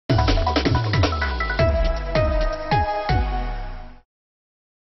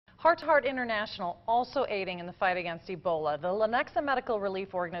Heart to Heart International also aiding in the fight against Ebola. The Lenexa Medical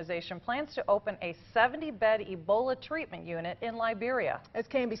Relief Organization plans to open a 70-bed Ebola treatment unit in Liberia. As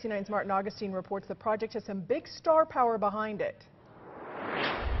KMBC 9's Martin Augustine reports, the project has some big star power behind it.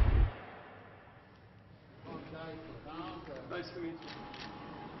 Nice to meet you.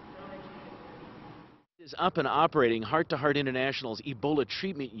 Is up and operating. Heart to Heart International's Ebola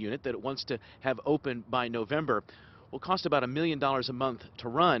treatment unit that it wants to have open by November will cost about $1 million a month to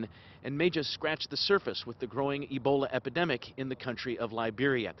run and may just scratch the surface with the growing Ebola epidemic in the country of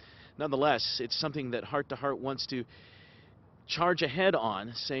Liberia. Nonetheless, it's something that Heart to Heart wants to charge ahead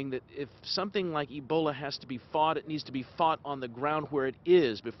on, saying that if something like Ebola has to be fought, it needs to be fought on the ground where it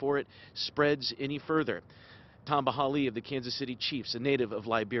is before it spreads any further. Tom Bahali of the Kansas City Chiefs, a native of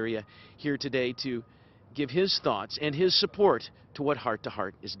Liberia, here today to give his thoughts and his support to what Heart to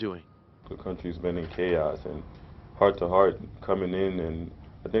Heart is doing. The country's been in chaos, and Heart to Heart coming in, and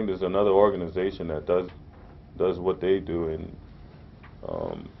I think there's another organization that does what they do, and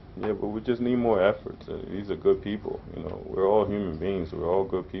yeah, but we just need more efforts. These are good people, you know. We're all human beings. We're all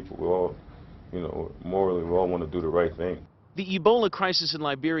good people. We're all, you know, morally, we all want to do the right thing. The Ebola crisis in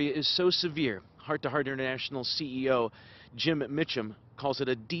Liberia is so severe. Heart to Heart International CEO Jim Mitchum calls it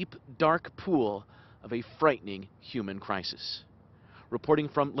a deep, dark pool of a frightening human crisis. Reporting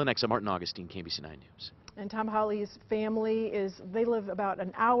from Lenexa, Martin Augustine, KMBC 9 News. And Tom Hawley's family they live about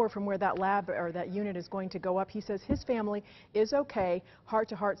an hour from where that lab or that unit is going to go up. He says his family is okay. Heart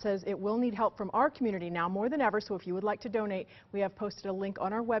to Heart says it will need help from our community now more than ever. So if you would like to donate, we have posted a link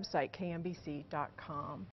on our website, kmbc.com.